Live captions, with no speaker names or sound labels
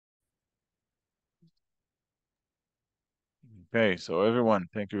Okay, so everyone,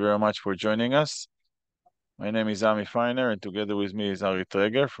 thank you very much for joining us. My name is Ami Feiner, and together with me is Ari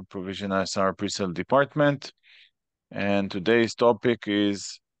Treger from Provision ISR Pre-Sale Department. And today's topic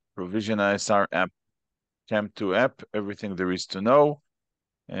is Provision ISR app, CAM2 app, everything there is to know.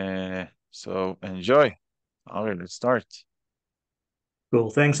 So enjoy. Ari, let's start. Cool.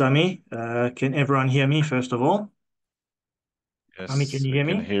 Thanks, Ami. Can everyone hear me, first of all? Ami, can Yes, you we hear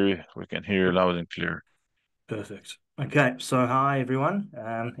can me? hear you. We can hear you loud and clear. Perfect. Okay, so hi, everyone,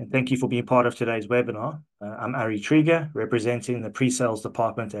 and thank you for being part of today's webinar. I'm Ari Trieger, representing the pre-sales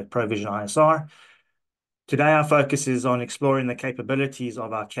department at Provision ISR. Today, our focus is on exploring the capabilities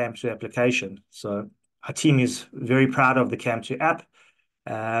of our CAM2 application. So our team is very proud of the CAM2 app,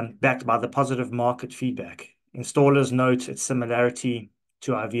 backed by the positive market feedback. Installers note its similarity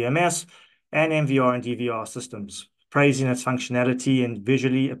to our VMS and MVR and DVR systems, praising its functionality and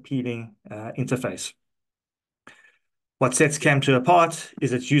visually appealing interface. What sets CAM2 apart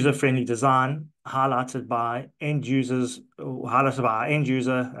is its user-friendly design, highlighted by our end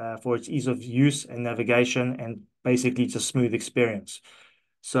user for its ease of use and navigation, and basically it's a smooth experience.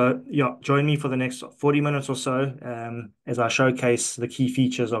 So yeah, join me for the next 40 minutes or so as I showcase the key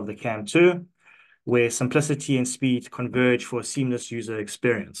features of the CAM2, where simplicity and speed converge for a seamless user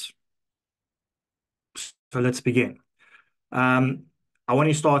experience. So let's begin. I want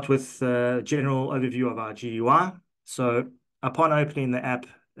to start with a general overview of our GUI. So upon opening the app,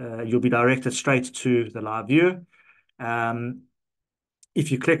 you'll be directed straight to the live view.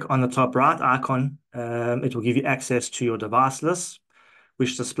 If you click on the top right icon, it will give you access to your device list,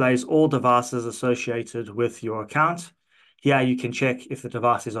 which displays all devices associated with your account. Here you can check if the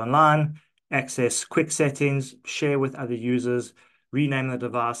device is online, access quick settings, share with other users, rename the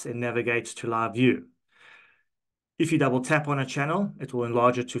device, and navigate to live view. If you double tap on a channel, it will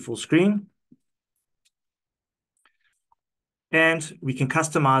enlarge it to full screen. And we can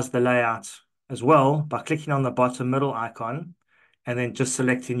customize the layout as well by clicking on the bottom middle icon and then just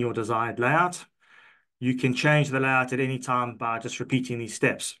selecting your desired layout. You can change the layout at any time by just repeating these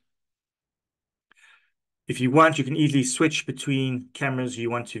steps. If you want, you can easily switch between cameras you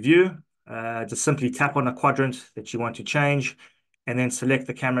want to view. Just simply tap on a quadrant that you want to change and then select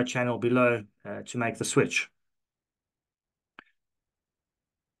the camera channel below to make the switch.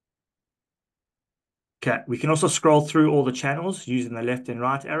 Okay, we can also scroll through all the channels using the left and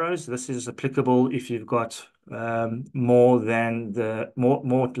right arrows. This is applicable if you've got more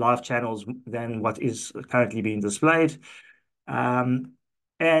live channels than what is currently being displayed. And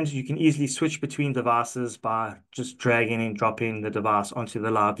you can easily switch between devices by just dragging and dropping the device onto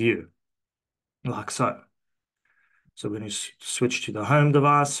the live view, like so. So we're going to switch to the home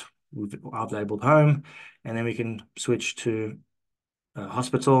device. I've labeled home, and then we can switch to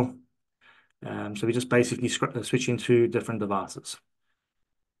hospital. So we just basically switch into different devices.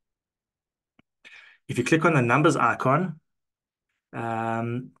 If you click on the numbers icon,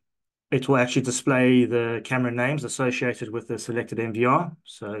 it will actually display the camera names associated with the selected MVR.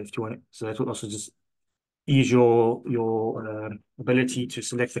 So if you want, so that will also just ease your ability to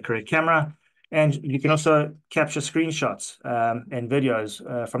select the correct camera. And you can also capture screenshots and videos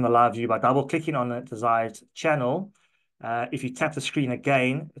from the live view by double clicking on the desired channel. If you tap the screen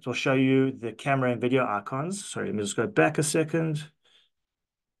again, it will show you the camera and video icons. Sorry, let me just go back a second.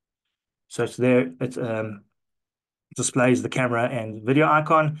 So it's there, it displays the camera and video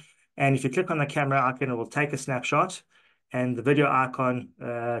icon. And if you click on the camera icon, it will take a snapshot and the video icon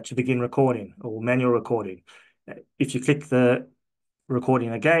to begin recording or manual recording. If you click the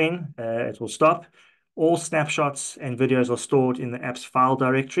recording again, it will stop. All snapshots and videos are stored in the app's file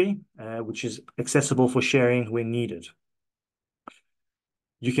directory, which is accessible for sharing when needed.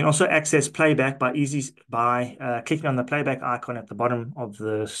 You can also access playback by clicking on the playback icon at the bottom of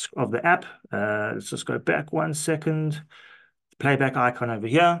the app. Let's just go back 1 second. Playback icon over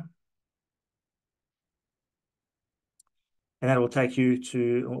here. And that will take you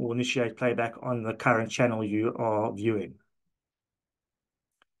to or initiate playback on the current channel you are viewing.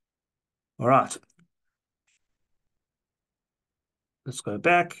 All right. Let's go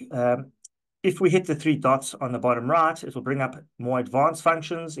back. If we hit the 3 dots on the bottom right, it will bring up more advanced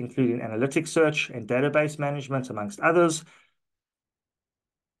functions, including analytics search and database management, amongst others.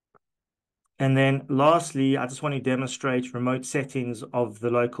 And then lastly, I just want to demonstrate remote settings of the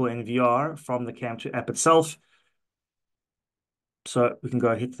local NVR from the CAM2 app itself. So we can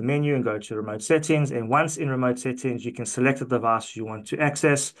go hit the menu and go to remote settings. And once in remote settings, you can select the device you want to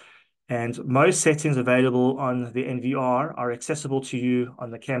access. And most settings available on the NVR are accessible to you on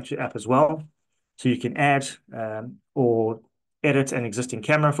the CAM2 app as well. So you can add or edit an existing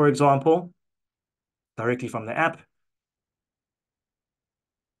camera, for example, directly from the app.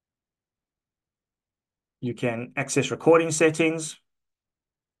 you can access recording settings.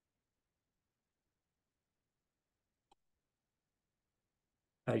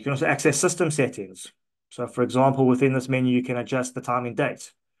 You can also access system settings. So for example, within this menu, you can adjust the time and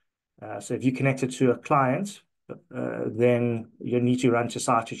date. So if you connect it to a client, then you need to run to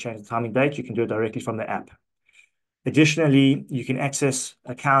site to change the time and date. You can do it directly from the app. Additionally, you can access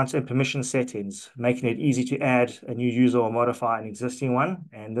account and permission settings, making it easy to add a new user or modify an existing one.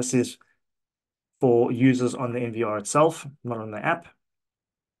 And this is for users on the NVR itself, not on the app.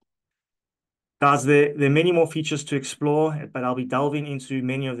 Guys, there are many more features to explore, but I'll be delving into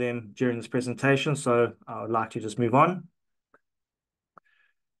many of them during this presentation, so I would like to just move on.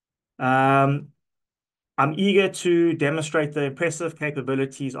 I'm eager to demonstrate the impressive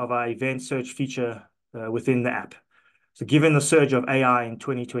capabilities of our event search feature within the app. So given the surge of AI in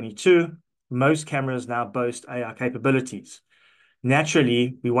 2022, most cameras now boast AI capabilities.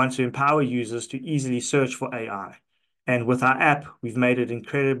 Naturally, we want to empower users to easily search for AI. And with our app, we've made it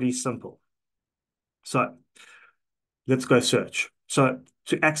incredibly simple. So let's go search. So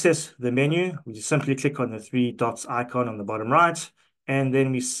to access the menu, we just simply click on the three dots icon on the bottom right, and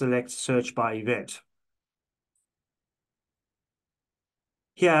then we select search by event.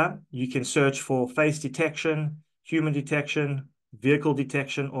 Here, you can search for face detection, human detection, vehicle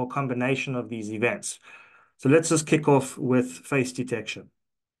detection, or combination of these events. So let's just kick off with face detection.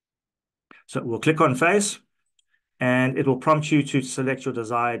 So we'll click on face, and it will prompt you to select your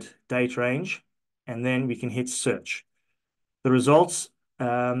desired date range, and then we can hit search. The results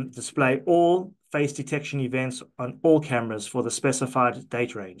display all face detection events on all cameras for the specified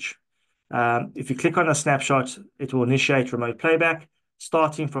date range. If you click on a snapshot, it will initiate remote playback,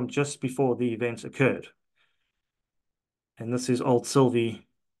 starting from just before the event occurred. And this is old Sylvie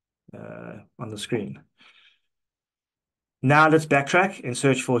on the screen. Now let's backtrack and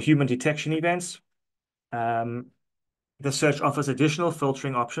search for human detection events. The search offers additional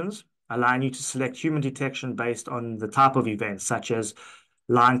filtering options, allowing you to select human detection based on the type of events, such as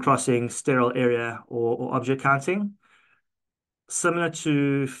line crossing, sterile area, or object counting. Similar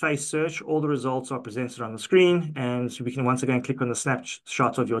to face search, all the results are presented on the screen, and we can once again click on the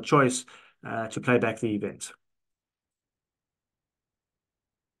snapshot of your choice to play back the event.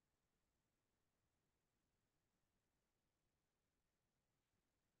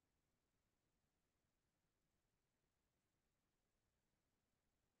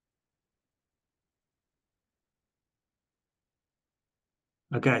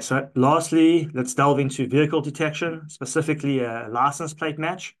 Okay, so lastly, let's delve into vehicle detection, specifically a license plate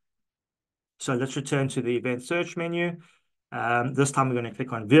match. So let's return to the event search menu. This time we're going to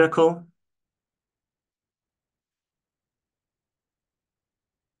click on vehicle.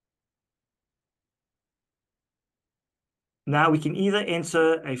 Now we can either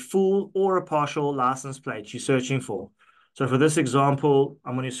enter a full or a partial license plate you're searching for. So for this example,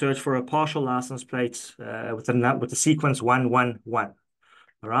 I'm going to search for a partial license plate with the sequence 111.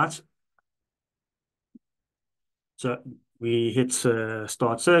 All right. So we hit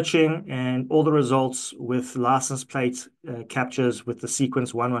start searching, and all the results with license plate captures with the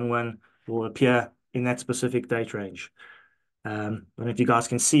sequence 111 will appear in that specific date range. I don't know if you guys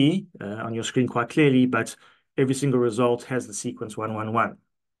can see on your screen quite clearly, but every single result has the sequence 111.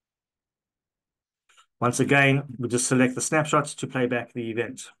 Once again, we just select the snapshots to play back the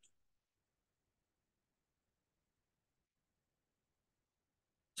event.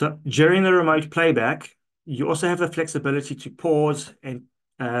 So during the remote playback, you also have the flexibility to pause and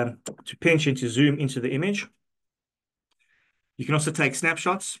to pinch and to zoom into the image. You can also take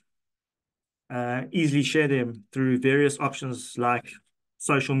snapshots, easily share them through various options like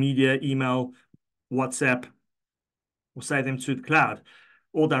social media, email, WhatsApp, or save them to the cloud,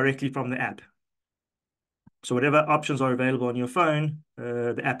 or directly from the app. So whatever options are available on your phone,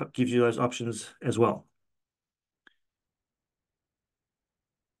 the app gives you those options as well.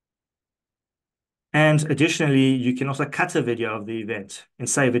 And additionally, you can also cut a video of the event and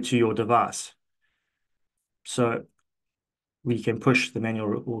save it to your device. So we can push the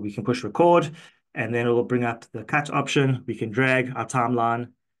manual, or we can push record, and then it will bring up the cut option. We can drag our timeline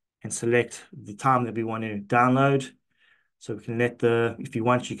and select the time that we want to download. So we can if you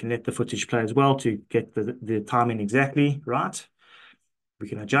want, you can let the footage play as well to get the timing exactly right. We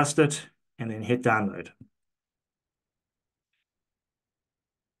can adjust it and then hit download.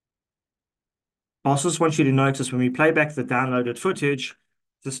 Also, just want you to notice when we play back the downloaded footage,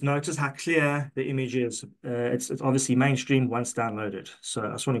 just notice how clear the image is. It's obviously mainstream once downloaded. So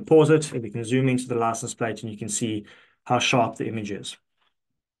I just want to pause it, and we can zoom into the license plate, and you can see how sharp the image is.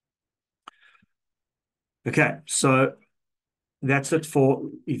 Okay, so that's it for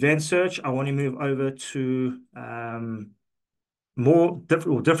event search. I want to move over to more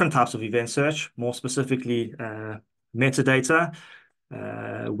different types of event search, more specifically metadata,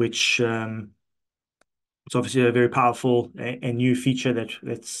 which it's obviously a very powerful and new feature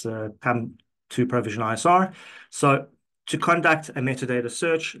that's come to Provision ISR. So to conduct a metadata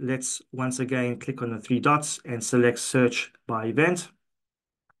search, let's once again click on the three dots and select search by event.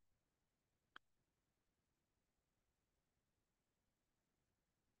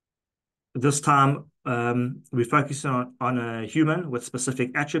 This time, we're focusing on a human with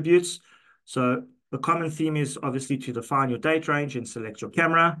specific attributes. So the common theme is obviously to define your date range and select your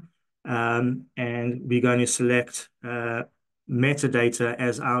camera. And we're going to select metadata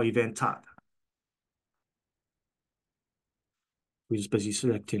as our event type. We're just busy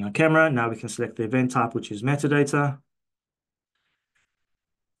selecting our camera. Now we can select the event type, which is metadata.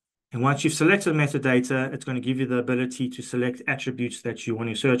 And once you've selected metadata, it's going to give you the ability to select attributes that you want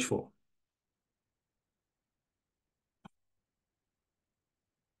to search for.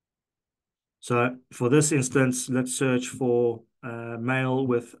 So for this instance, let's search for male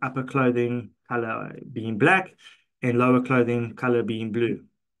with upper clothing color being black and lower clothing color being blue.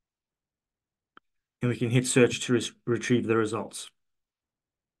 And we can hit search to retrieve the results.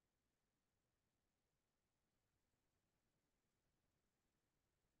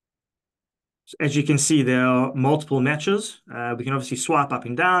 So as you can see, there are multiple matches. We can obviously swipe up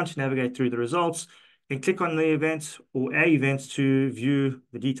and down to navigate through the results and click on the event or a event to view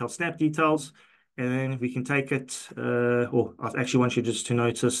the detailed snap details. And then we can take it, or I actually want you just to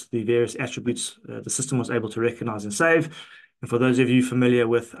notice the various attributes the system was able to recognize and save. And for those of you familiar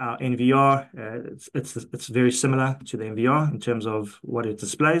with our NVR, it's very similar to the NVR in terms of what it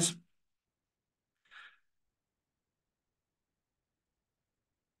displays.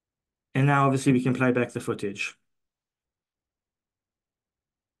 And now obviously we can play back the footage.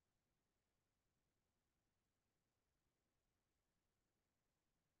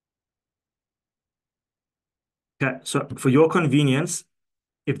 Okay, so for your convenience,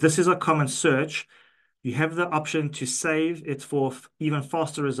 if this is a common search, you have the option to save it for even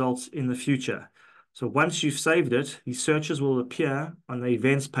faster results in the future. So once you've saved it, these searches will appear on the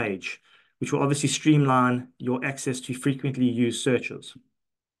events page, which will obviously streamline your access to frequently used searches.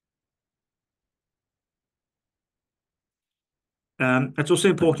 It's also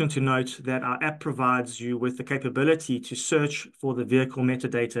important to note that our app provides you with the capability to search for the vehicle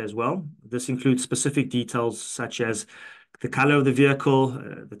metadata as well. This includes specific details such as the color of the vehicle,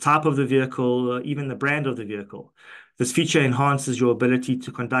 the type of the vehicle, even the brand of the vehicle. This feature enhances your ability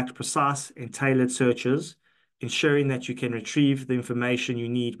to conduct precise and tailored searches, ensuring that you can retrieve the information you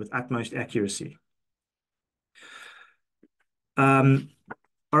need with utmost accuracy.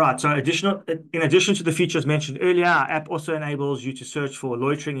 All right, so in addition to the features mentioned earlier, our app also enables you to search for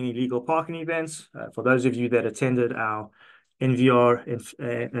loitering and illegal parking events. For those of you that attended our NVR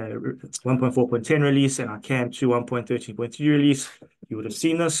 1.4.10 release and our CAM2 1.13.3 release, you would have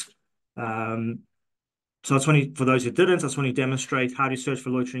seen this. So for those who didn't, I just want to demonstrate how to search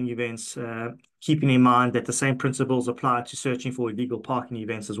for loitering events, keeping in mind that the same principles apply to searching for illegal parking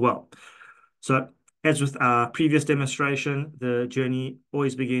events as well. So as with our previous demonstration, the journey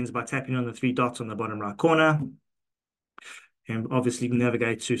always begins by tapping on the three dots on the bottom right corner. And obviously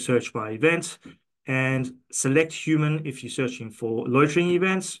navigate to search by event and select human if you're searching for loitering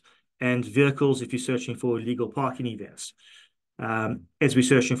events and vehicles if you're searching for illegal parking events. As we're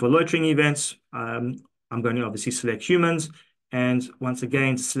searching for loitering events, I'm going to obviously select humans. And once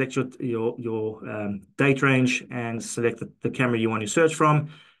again, select your date range and select the camera you want to search from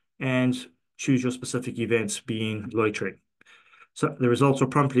and choose your specific events being loitering. So the results will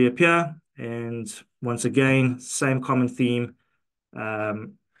promptly appear. And once again, same common theme.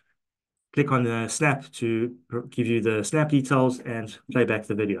 Click on the snap to give you the snap details and play back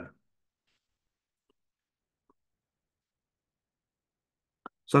the video.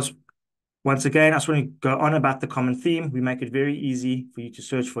 So once again, I just want to go on about the common theme. We make it very easy for you to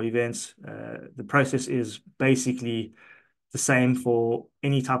search for events. The process is basically the same for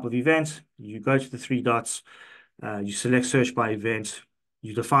any type of event. You go to the three dots, you select search by event,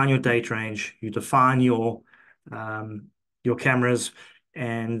 you define your date range, you define your cameras,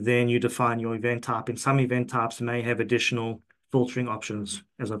 and then you define your event type. And some event types may have additional filtering options,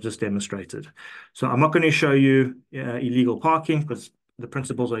 as I've just demonstrated. So I'm not going to show you illegal parking because the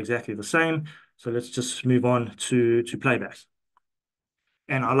principles are exactly the same. So let's just move on to playback.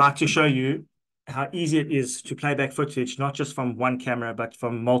 And I'd like to show you how easy it is to play back footage, not just from one camera, but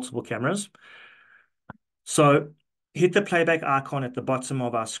from multiple cameras. So hit the playback icon at the bottom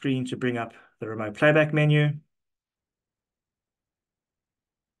of our screen to bring up the remote playback menu.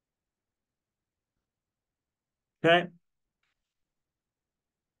 Okay.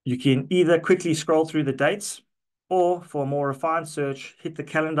 You can either quickly scroll through the dates, or for a more refined search, hit the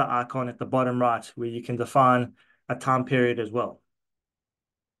calendar icon at the bottom right where you can define a time period as well.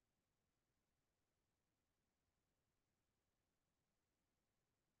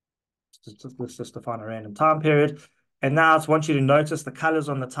 Let's just define a random time period. And now I want you to notice the colors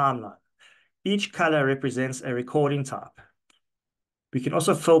on the timeline. Each color represents a recording type. We can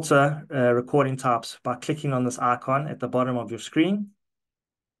also filter recording types by clicking on this icon at the bottom of your screen.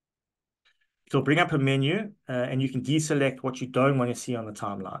 It'll bring up a menu and you can deselect what you don't want to see on the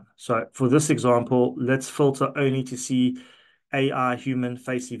timeline. So for this example, let's filter only to see AI human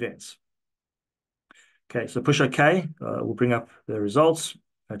face events. Okay, so push OK. We'll bring up the results,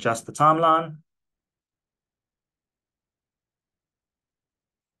 adjust the timeline.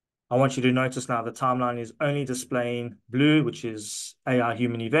 I want you to notice now the timeline is only displaying blue, which is AI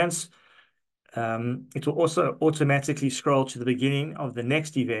human events. It will also automatically scroll to the beginning of the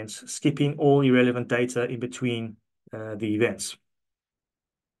next event, skipping all irrelevant data in between the events.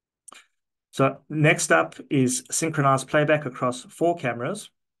 So next up is synchronized playback across 4 cameras.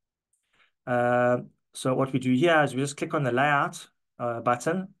 So what we do here is we just click on the layout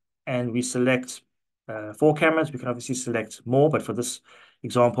button and we select 4 cameras. We can obviously select more, but for this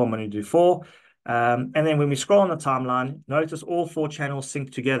example, I'm going to do 4. And then when we scroll on the timeline, notice all 4 channels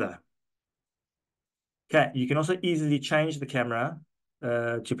sync together. Okay, you can also easily change the camera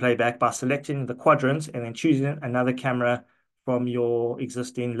to playback by selecting the quadrant and then choosing another camera from your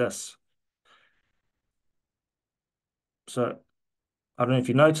existing list. So I don't know if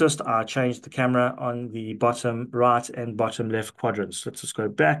you noticed, I changed the camera on the bottom right and bottom left quadrants. Let's just go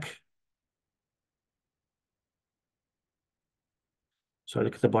back. So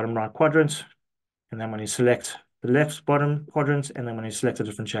look at the bottom right quadrant, and then when you select the left bottom quadrant, and then when you select a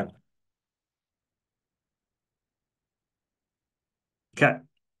different channel. Okay.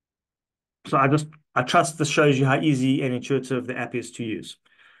 So I trust this shows you how easy and intuitive the app is to use.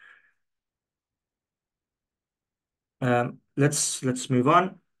 Let's move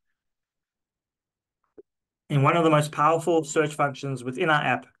on. And one of the most powerful search functions within our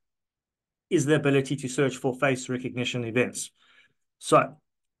app is the ability to search for face recognition events. So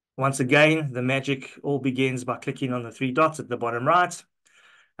once again, the magic all begins by clicking on the 3 dots at the bottom right.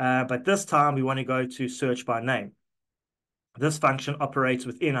 But this time we want to go to search by name. This function operates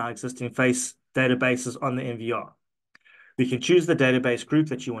within our existing face databases on the MVR. We can choose the database group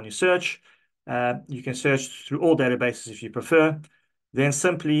that you want to search. You can search through all databases if you prefer. Then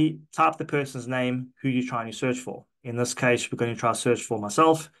simply type the person's name who you're trying to search for. In this case, we're going to try to search for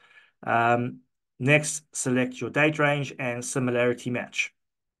myself. Next, select your date range and similarity match.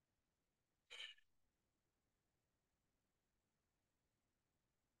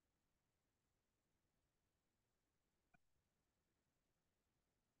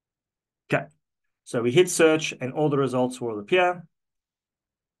 Okay, so we hit search and all the results will appear.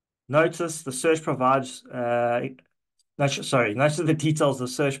 Notice the search provides, notice the details the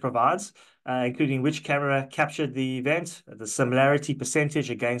search provides, including which camera captured the event, the similarity percentage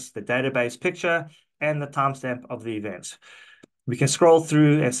against the database picture, and the timestamp of the event. We can scroll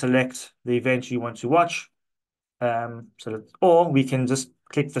through and select the event you want to watch. Or we can just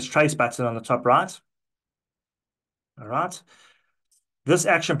click this trace button on the top right. All right. This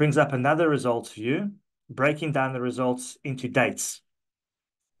action brings up another results view, breaking down the results into dates.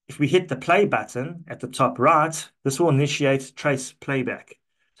 If we hit the play button at the top right, this will initiate trace playback.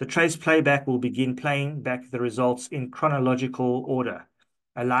 So trace playback will begin playing back the results in chronological order,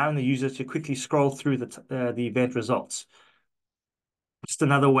 allowing the user to quickly scroll through the event results. Just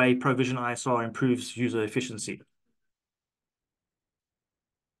another way Provision ISR improves user efficiency.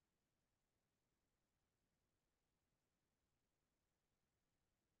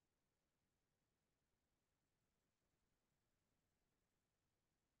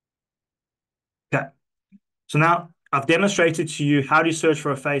 Okay. So now I've demonstrated to you how to search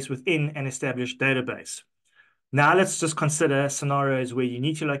for a face within an established database. Now let's just consider scenarios where you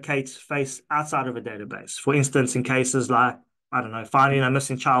need to locate face outside of a database. For instance, in cases like, I don't know, finding a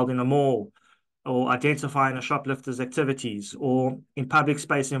missing child in a mall, or identifying a shoplifter's activities, or in public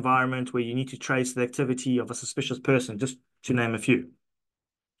space environment where you need to trace the activity of a suspicious person, just to name a few.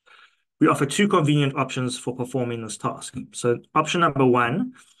 We offer 2 convenient options for performing this task. So option number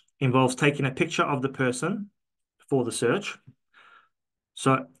 1 involves taking a picture of the person for the search.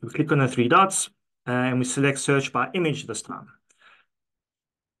 So we click on the 3 dots and we select search by image this time.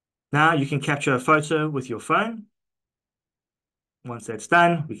 Now you can capture a photo with your phone. Once that's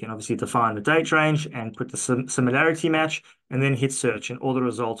done, we can obviously define the date range and put the similarity match and then hit search and all the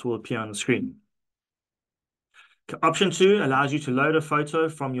results will appear on the screen. Option 2 allows you to load a photo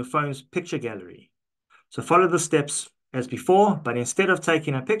from your phone's picture gallery. So follow the steps as before, but instead of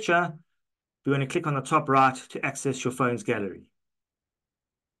taking a picture, we're going to click on the top right to access your phone's gallery.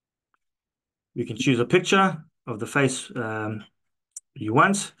 You can choose a picture of the face you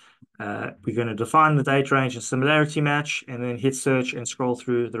want. We're going to define the date range and similarity match, and then hit search and scroll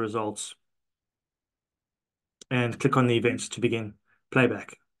through the results and click on the event to begin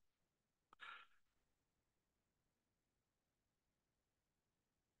playback.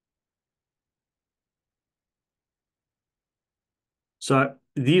 So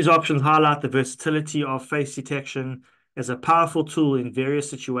these options highlight the versatility of face detection as a powerful tool in various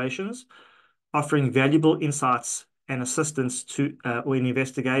situations, offering valuable insights and assistance to or in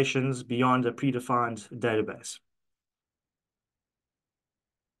investigations beyond a predefined database.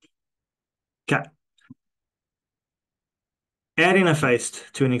 Okay. Adding a face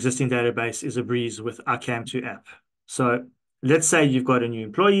to an existing database is a breeze with our CAM2 app. So let's say you've got a new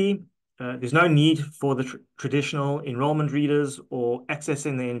employee. There's no need for the traditional enrollment readers or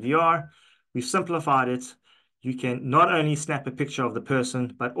accessing the NVR. We've simplified it. You can not only snap a picture of the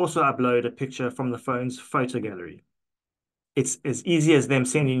person, but also upload a picture from the phone's photo gallery. It's as easy as them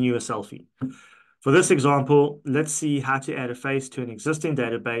sending you a selfie. For this example, let's see how to add a face to an existing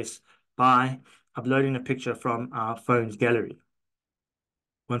database by uploading a picture from our phone's gallery.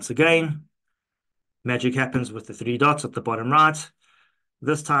 Once again, magic happens with the three dots at the bottom right.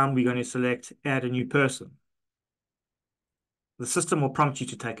 This time we're going to select add a new person. The system will prompt you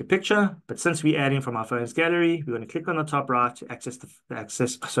to take a picture, but since we're adding from our phone's gallery, we're going to click on the top right to access the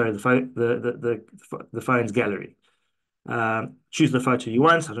phone's gallery. Choose the photo you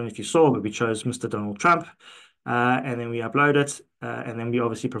want. I don't know if you saw, but we chose Mr. Donald Trump. And then we upload it, and then we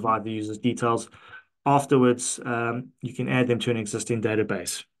obviously provide the user's details. Afterwards, you can add them to an existing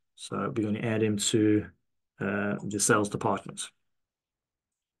database. So we're going to add him to the sales department.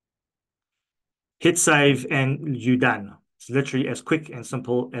 Hit save and you're done. It's literally as quick and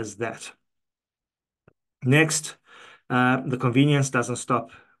simple as that. Next, the convenience doesn't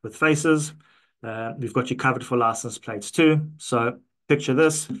stop with faces. We've got you covered for license plates too. So picture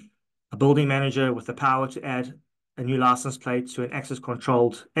this, a building manager with the power to add a new license plate to an access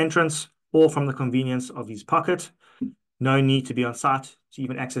controlled entrance, or from the convenience of his pocket. No need to be on site to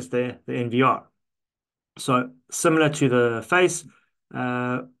even access the NVR. So similar to the face,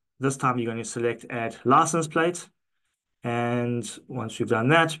 this time you're going to select add license plate. And once we've done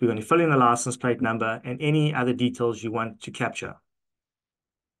that, we're going to fill in the license plate number and any other details you want to capture.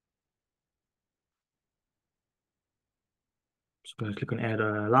 So I'm going to click on add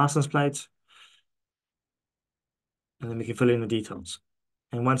a license plate. And then we can fill in the details.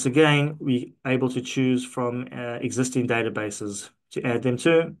 And once again, we're able to choose from existing databases to add them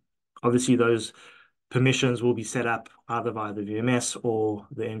to. Obviously, those permissions will be set up either via the VMS or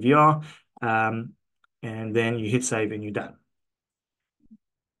the NVR. And then you hit save and you're done.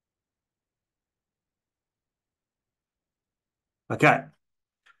 Okay.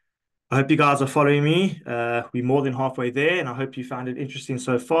 I hope you guys are following me. We're more than halfway there, and I hope you found it interesting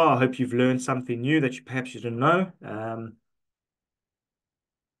so far. I hope you've learned something new that perhaps you didn't know.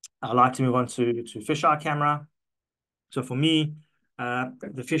 I'd like to move on to fisheye camera. So for me,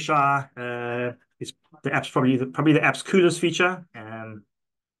 the fisheye is the app's probably the app's coolest feature.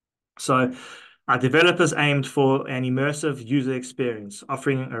 So our developers aimed for an immersive user experience,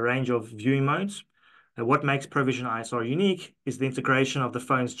 offering a range of viewing modes. What makes ProVision ISR unique is the integration of the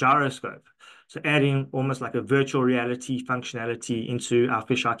phone's gyroscope. So adding almost like a virtual reality functionality into our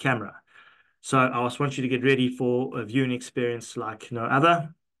fisheye camera. So I just want you to get ready for a viewing experience like no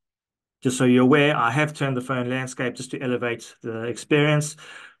other. Just so you're aware, I have turned the phone landscape just to elevate the experience.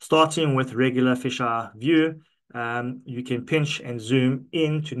 Starting with regular fisheye view, you can pinch and zoom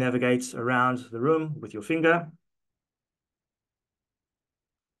in to navigate around the room with your finger.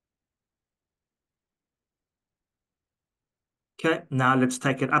 Okay, now let's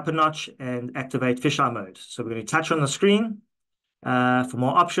take it up a notch and activate fisheye mode. So we're going to touch on the screen for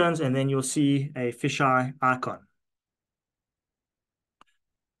more options, and then you'll see a fisheye icon.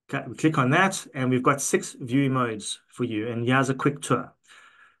 Okay, we click on that, and we've got 6 viewing modes for you, and here's a quick tour.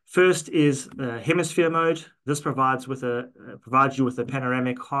 First is hemisphere mode. This provides you with a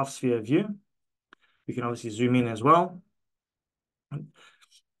panoramic half sphere view. You can obviously zoom in as well.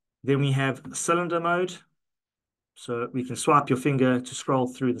 Then we have cylinder mode. So we can swipe your finger to scroll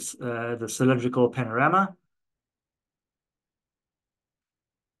through the cylindrical panorama.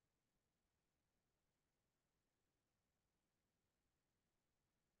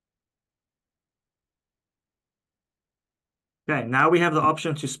 Okay, now we have the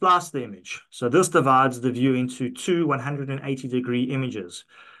option to splice the image. So this divides the view into two 180-degree images.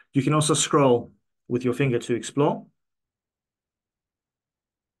 You can also scroll with your finger to explore.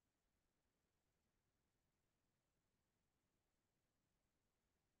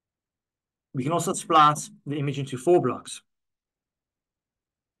 We can also splice the image into 4 blocks.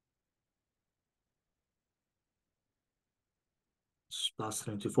 Splice it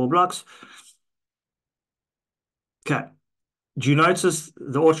into 4 blocks. Okay. Do you notice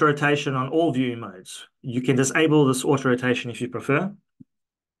the auto rotation on all viewing modes? You can disable this auto rotation if you prefer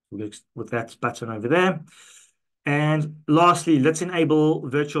with that button over there. And lastly, let's enable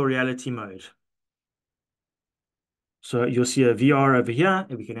virtual reality mode. So you'll see a VR over here,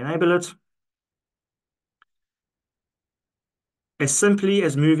 and we can enable it. As simply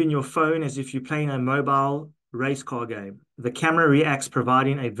as moving your phone as if you're playing a mobile race car game, the camera reacts,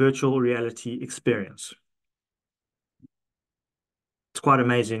 providing a virtual reality experience. It's quite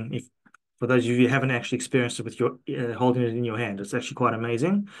amazing. If for those of you who haven't actually experienced it with your holding it in your hand, it's actually quite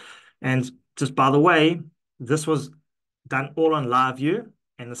amazing. And just by the way, this was done all on live view,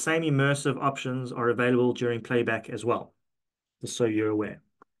 and the same immersive options are available during playback as well, just so you're aware.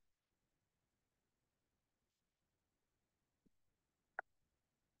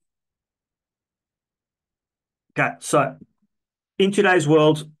 Okay, so in today's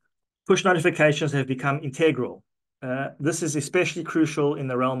world, push notifications have become integral. This is especially crucial in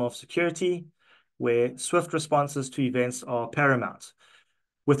the realm of security, where swift responses to events are paramount.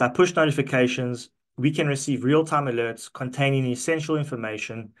 With our push notifications, we can receive real-time alerts containing essential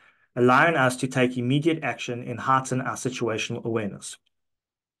information, allowing us to take immediate action and heighten our situational awareness.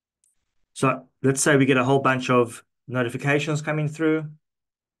 So let's say we get a whole bunch of notifications coming through.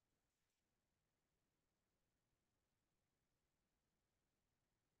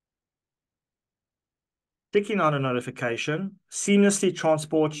 Clicking on a notification seamlessly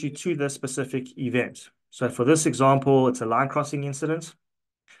transports you to the specific event. So for this example, it's a line crossing incident.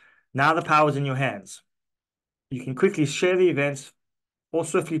 Now the power is in your hands. You can quickly share the event or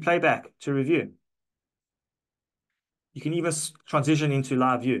swiftly play back to review. You can even transition into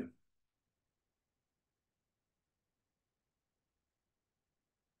live view.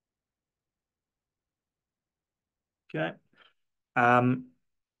 Okay.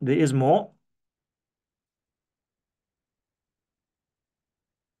 There is more.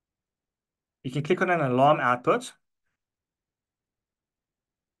 You can click on an alarm output.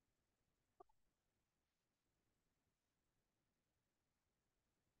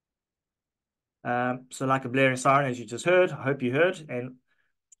 So like a blaring siren, as you just heard, I hope you heard, and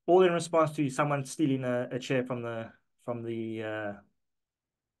all in response to someone stealing a chair from the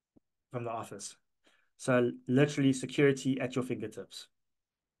office. So literally security at your fingertips.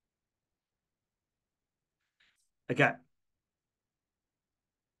 Okay.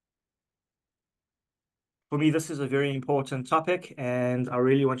 For me, this is a very important topic, and I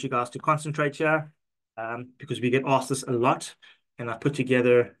really want you guys to concentrate here because we get asked this a lot, and I put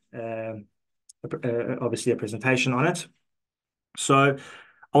together obviously a presentation on it. So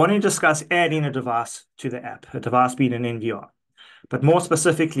I want to discuss adding a device to the app, a device being an NVR, but more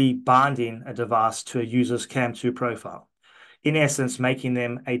specifically, binding a device to a user's CAM2 profile. In essence, making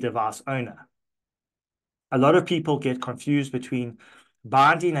them a device owner. A lot of people get confused between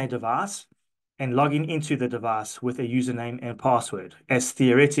binding a device and logging into the device with a username and password, as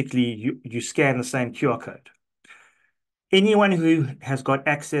theoretically you scan the same QR code. Anyone who has got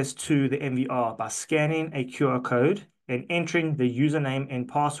access to the NVR by scanning a QR code and entering the username and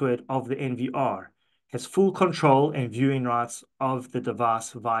password of the NVR has full control and viewing rights of the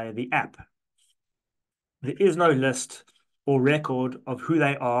device via the app. There is no list or record of who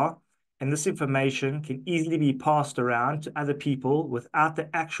they are, and this information can easily be passed around to other people without the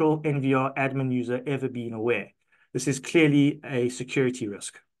actual NVR admin user ever being aware. This is clearly a security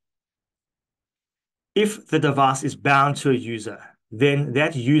risk. If the device is bound to a user, then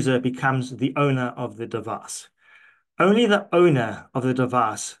that user becomes the owner of the device. Only the owner of the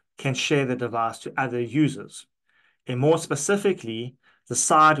device can share the device to other users, and more specifically,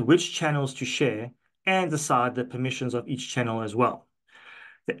 decide which channels to share and decide the permissions of each channel as well.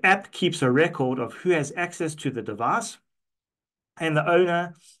 The app keeps a record of who has access to the device, and the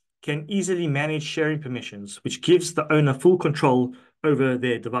owner can easily manage sharing permissions, which gives the owner full control over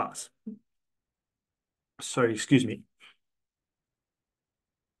their device. Sorry, excuse me.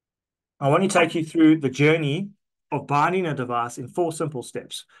 I want to take you through the journey of binding a device in 4 simple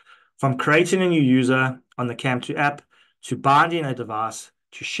steps, from creating a new user on the CAM2 app to binding a device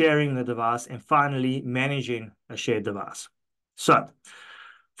to sharing the device and finally managing a shared device. So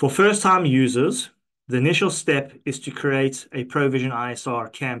for first-time users, the initial step is to create a Provision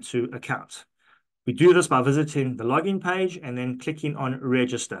ISR CAM2 account. We do this by visiting the login page and then clicking on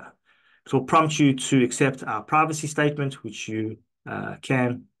register. It will prompt you to accept our privacy statement, which you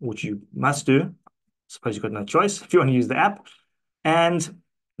which you must do. I suppose you've got no choice if you want to use the app. And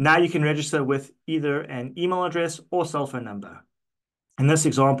now you can register with either an email address or cell phone number. In this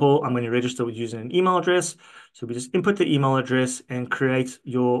example, I'm going to register with using an email address. So we just input the email address and create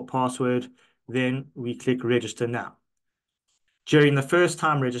your password. Then we click register now. During the first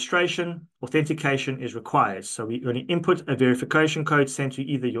time registration, authentication is required. So we're going to input a verification code sent to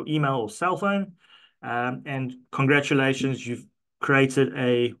either your email or cell phone. And congratulations, you've created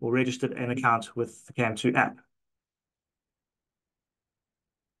or registered an account with the CAM2 app.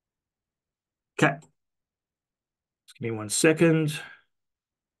 Okay. Just give me 1 second.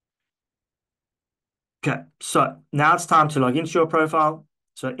 Okay, so now it's time to log into your profile.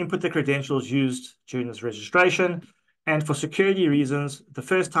 So input the credentials used during this registration. And for security reasons, the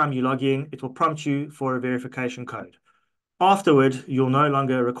first time you log in, it will prompt you for a verification code. Afterward, you'll no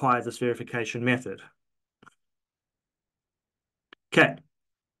longer require this verification method. Okay,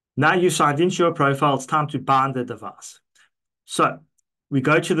 now you've signed into your profile, it's time to bind the device. So we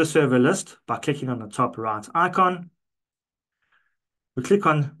go to the server list by clicking on the top right icon. We click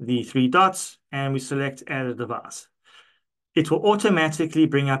on the 3 dots and we select add a device. It will automatically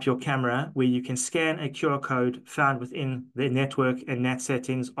bring up your camera where you can scan a QR code found within the network and NAT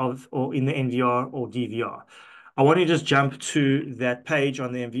settings or in the NVR or DVR. I want to just jump to that page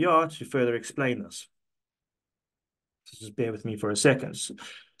on the NVR to further explain this. So just bear with me for a second.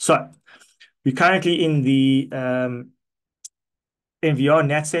 So we're currently in the NVR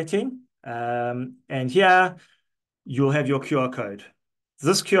NAT setting, and here you'll have your QR code.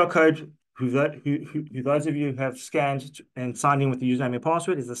 This QR code, who those of you who have scanned and signed in with the username and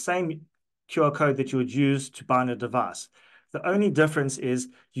password, is the same QR code that you would use to bind a device. The only difference is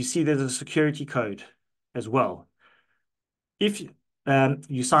you see there's a security code as well. If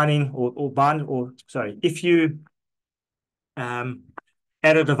you sign in if you add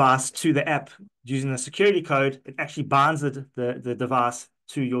a device to the app using the security code, it actually binds the device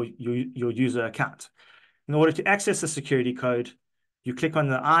to your user account. In order to access the security code, you click on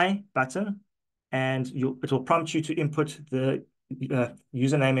the I button and it will prompt you to input the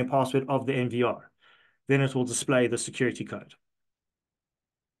username and password of the NVR. Then it will display the security code.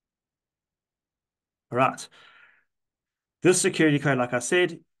 All right. This security code, like I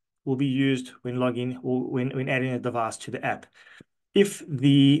said, will be used when logging or when adding a device to the app. If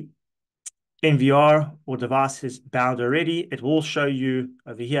the NVR or device is bound already, it will show you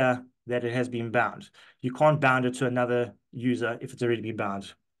over here that it has been bound. You can't bound it to another user if it's already been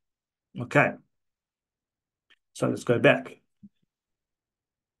bound. Okay. So let's go back.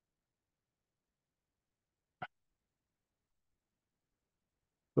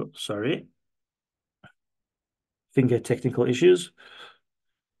 Oops, sorry. Finger technical issues.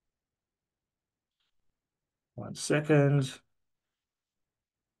 1 second.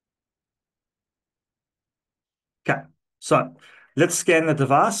 Okay. So let's scan the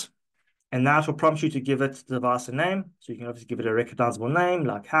device. And now it will prompt you to give it the device a name. So you can obviously give it a recognizable name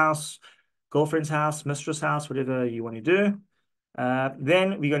like house, girlfriend's house, mistress house, whatever you want to do.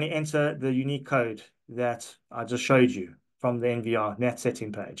 Then we're going to enter the unique code that I just showed you from the NVR NAT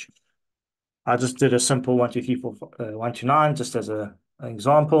setting page. I just did a simple 1, 2, 3, 4, 1 to 9 just as an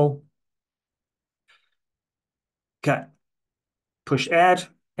example. Okay. Push add.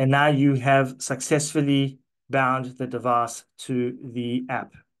 And now you have successfully bound the device to the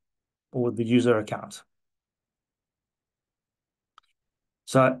app or the user account.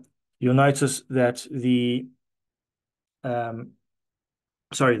 So you'll notice that the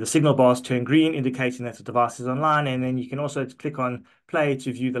signal bars turn green, indicating that the device is online, and then you can also click on play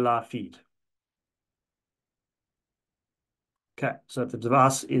to view the live feed. Okay, so the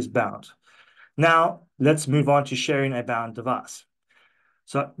device is bound. Now, let's move on to sharing a bound device.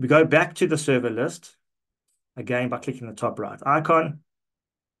 So we go back to the server list, again by clicking the top right icon.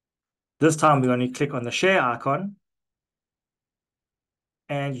 This time we're going to click on the share icon,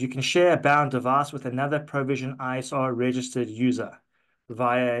 and you can share a bound device with another Provision ISR registered user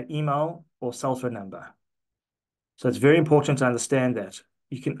via email or cell phone number. So it's very important to understand that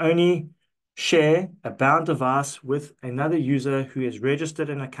you can only share a bound device with another user who has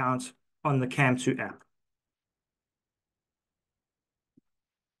registered an account on the CAM2 app.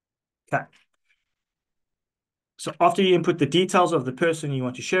 Okay. So after you input the details of the person you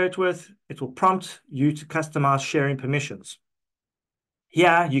want to share it with, it will prompt you to customize sharing permissions.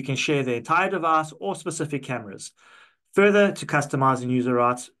 Here, you can share the entire device or specific cameras. Further to customizing user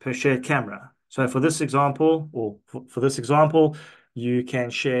rights per shared camera. So for this example, for this example, you can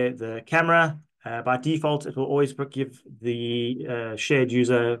share the camera. By default, it will always give the shared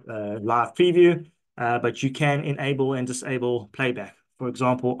user live preview, but you can enable and disable playback, for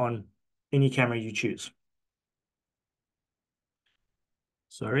example, on any camera you choose.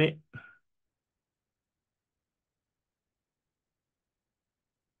 Sorry.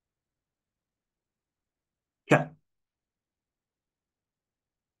 Okay.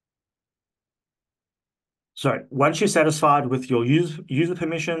 So once you're satisfied with your user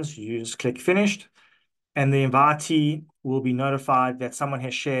permissions, you just click finished, and the invitee will be notified that someone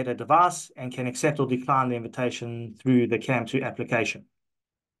has shared a device and can accept or decline the invitation through the CAM2 application.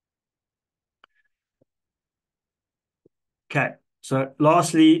 Okay, so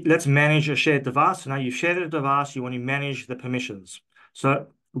lastly, let's manage a shared device. So now you've shared a device, you want to manage the permissions. So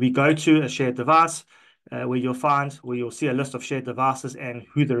we go to a shared device where you'll see a list of shared devices and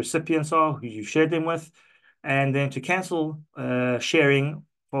who the recipients are, who you've shared them with. And then to cancel sharing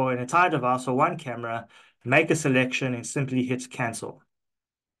for an entire device or one camera, make a selection and simply hit cancel.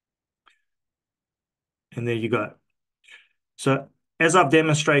 And there you go. So as I've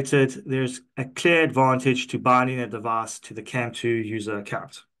demonstrated, there's a clear advantage to binding a device to the CAM2 user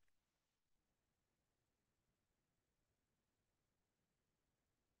account.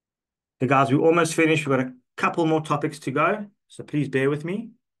 Okay, guys, we're almost finished. We've got a couple more topics to go, so please bear with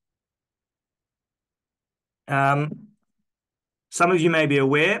me. Some of you may be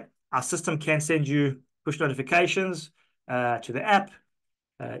aware, our system can send you push notifications to the app,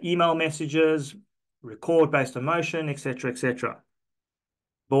 email messages, record based on motion, etc., etc.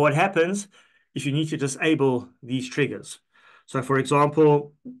 But what happens if you need to disable these triggers? So, for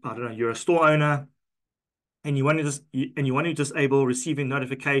example, I don't know, you're a store owner and you want to disable receiving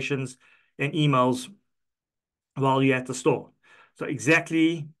notifications and emails while you're at the store. So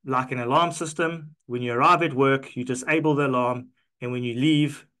exactly like an alarm system, when you arrive at work, you disable the alarm, and when you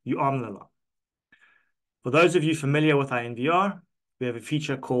leave, you arm the alarm. For those of you familiar with our NVR, we have a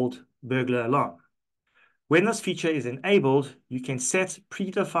feature called burglar alarm. When this feature is enabled, you can set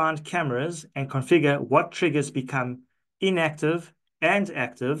predefined cameras and configure what triggers become inactive and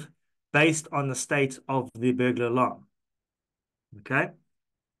active based on the state of the burglar alarm. Okay.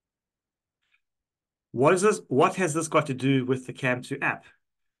 What has this got to do with the CAM2 app?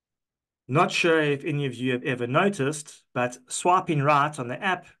 Not sure if any of you have ever noticed, but swiping right on the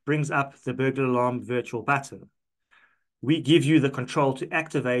app brings up the burglar alarm virtual button. We give you the control to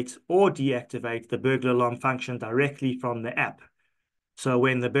activate or deactivate the burglar alarm function directly from the app. So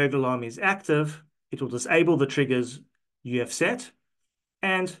when the burglar alarm is active, it will disable the triggers you have set.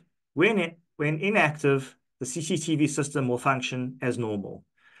 And when inactive, the CCTV system will function as normal.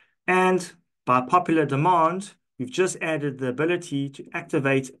 And by popular demand, we've just added the ability to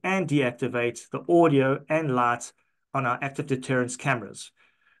activate and deactivate the audio and light on our active deterrence cameras.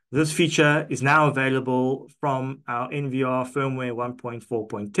 This feature is now available from our NVR firmware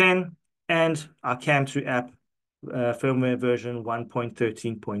 1.4.10 and our CAM2 app firmware version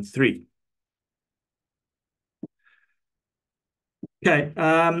 1.13.3. Okay,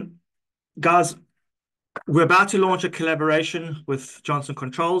 guys, we're about to launch a collaboration with Johnson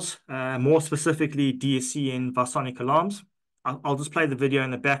Controls, more specifically DSC and Varsonic Alarms. I'll just play the video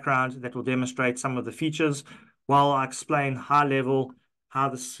in the background that will demonstrate some of the features while I explain high level how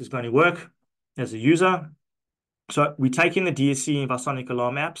this is going to work as a user. So we're taking the DSC and Varsonic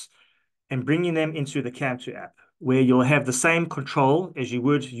Alarm apps and bringing them into the CAM2 app, where you'll have the same control as you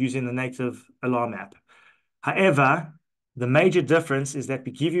would using the native alarm app. However, the major difference is that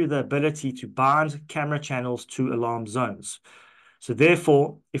we give you the ability to bind camera channels to alarm zones. So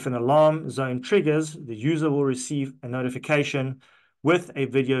therefore, if an alarm zone triggers, the user will receive a notification with a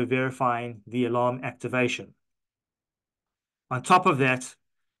video verifying the alarm activation. On top of that,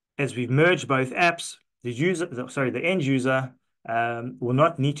 as we've merged both apps, the end user will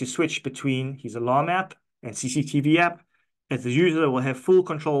not need to switch between his alarm app and CCTV app, as the user will have full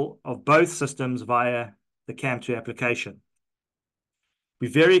control of both systems via the CAM2 application.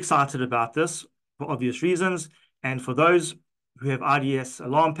 We're very excited about this for obvious reasons, and for those who have IDS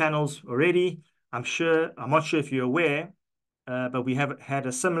alarm panels already, I'm not sure if you're aware, but we have had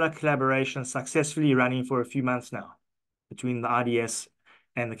a similar collaboration successfully running for a few months now between the IDS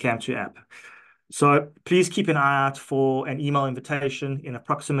and the CAM2 app. So please keep an eye out for an email invitation in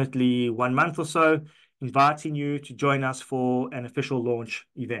approximately 1 month or so, inviting you to join us for an official launch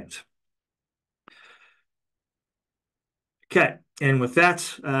event. Okay, and with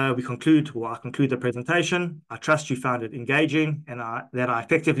that, I conclude the presentation. I trust you found it engaging and that I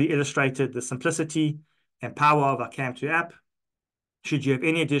effectively illustrated the simplicity and power of our CAM2 app. Should you have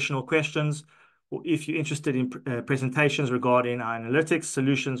any additional questions, or if you're interested in presentations regarding our analytics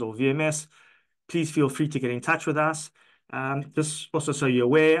solutions or VMS, please feel free to get in touch with us. Just also so you're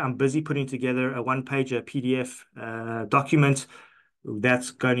aware, I'm busy putting together a one-pager PDF document that's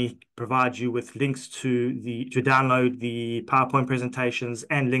going to provide you with links to download the PowerPoint presentations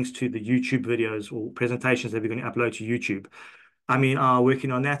and links to the YouTube videos or presentations that we're going to upload to YouTube. I mean, are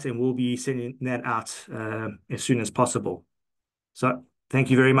working on that, and we'll be sending that out as soon as possible. So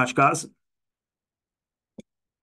thank you very much, guys.